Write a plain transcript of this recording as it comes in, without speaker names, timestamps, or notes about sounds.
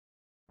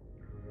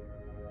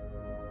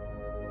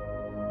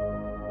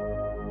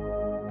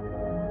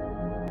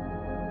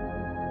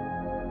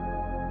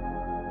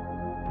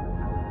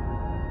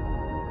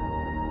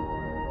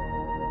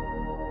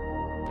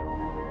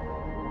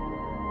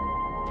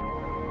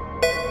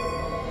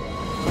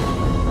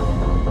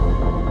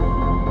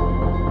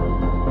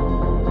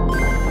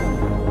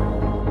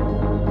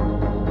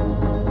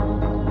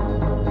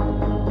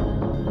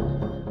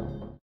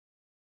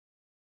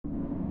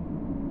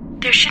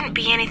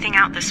anything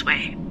out this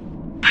way.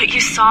 But you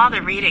saw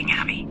the reading,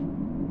 Abby.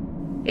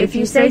 If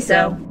you say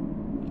so.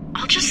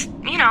 I'll just,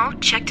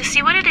 check to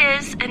see what it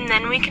is, and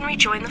then we can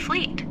rejoin the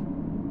fleet.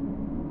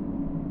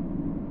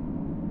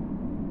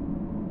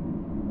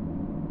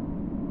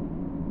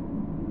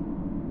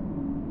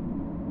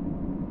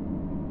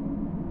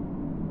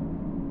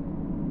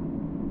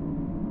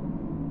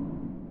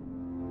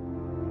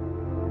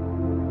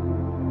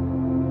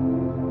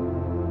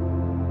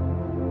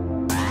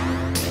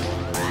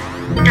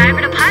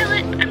 Diver to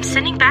pilot, I'm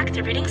sending back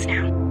the readings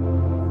now.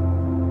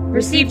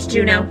 Received,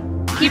 Juno.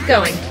 Keep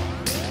going.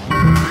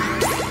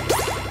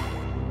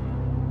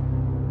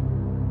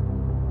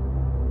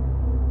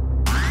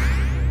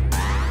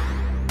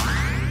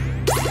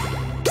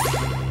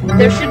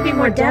 There should be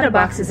more data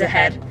boxes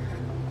ahead.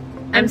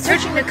 I'm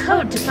searching the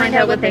code to find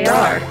out what they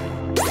are.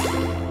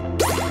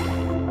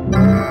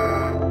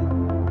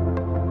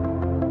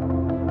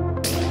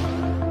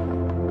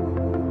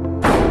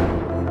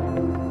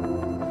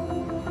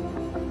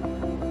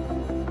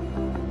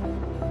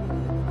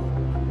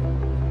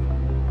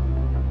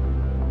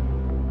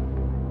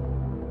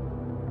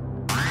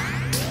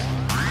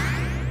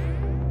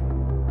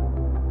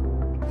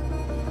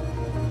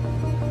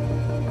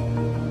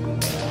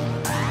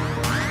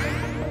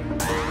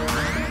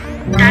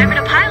 Diver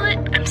to pilot,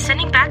 I'm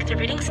sending back the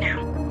readings now.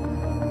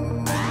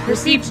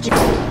 Received,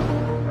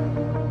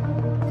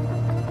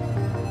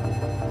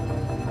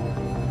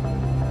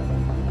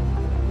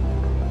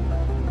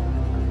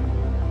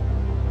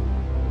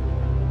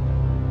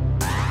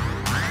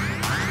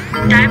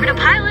 Diver to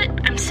pilot,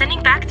 I'm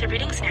sending back the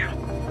readings now.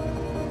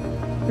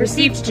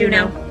 Received,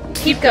 Juno.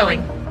 Keep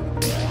going.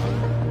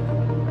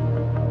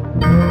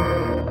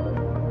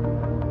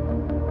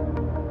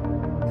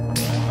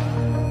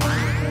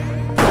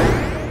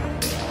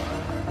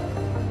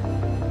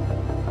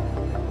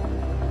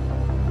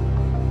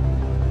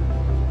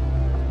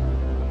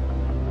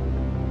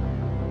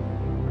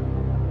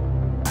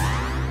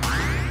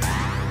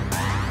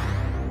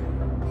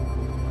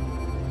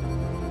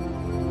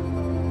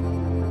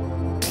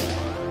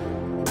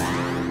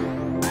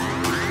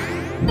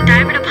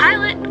 Diver to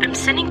pilot, I'm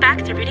sending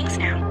back the readings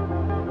now.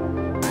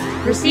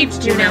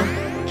 Received, Juno.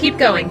 Keep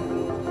going.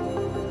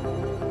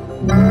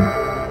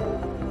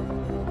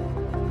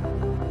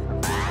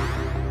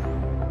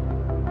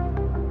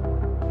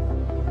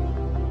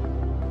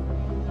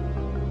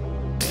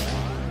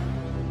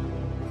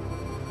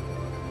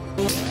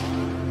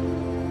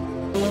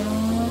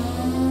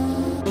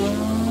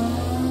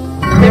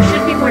 There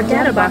should be more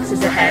data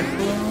boxes ahead.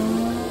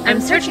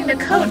 I'm searching the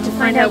code to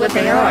find out what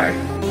they are.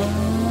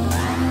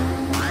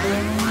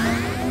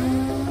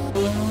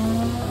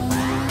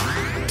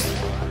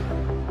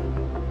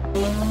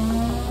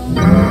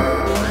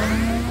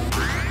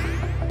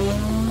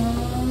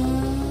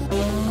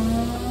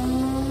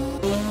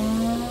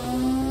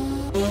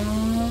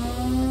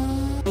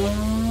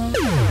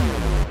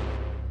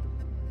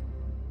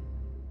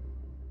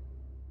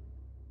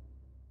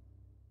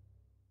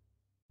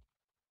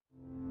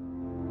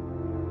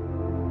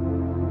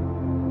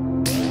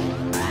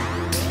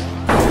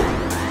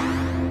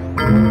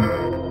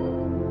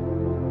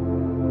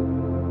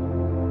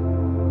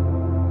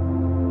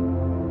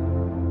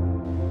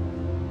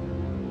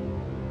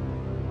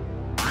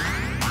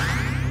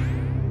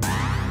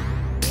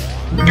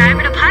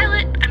 Diver to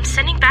pilot, I'm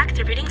sending back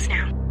the readings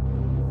now.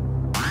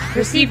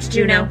 Received,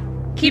 Juno.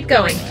 Keep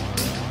going.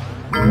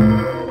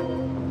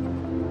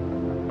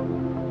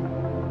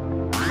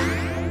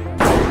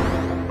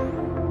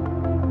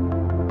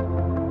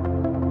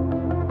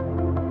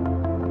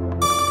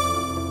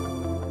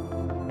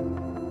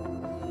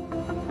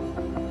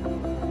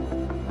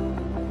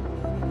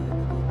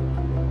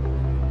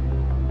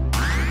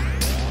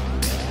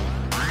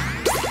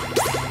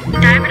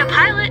 Diver to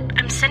pilot,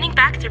 I'm sending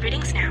back the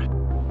readings now.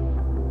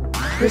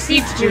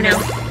 Received, Juno.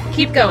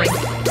 Keep going.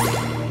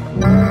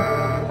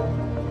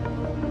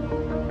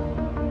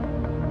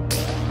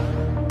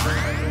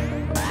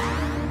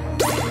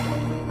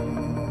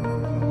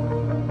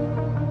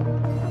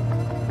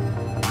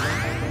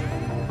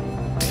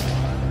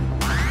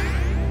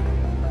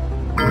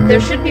 There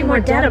should be more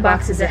data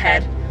boxes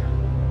ahead.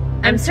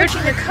 I'm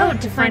searching the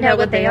code to find out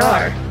what they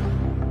are.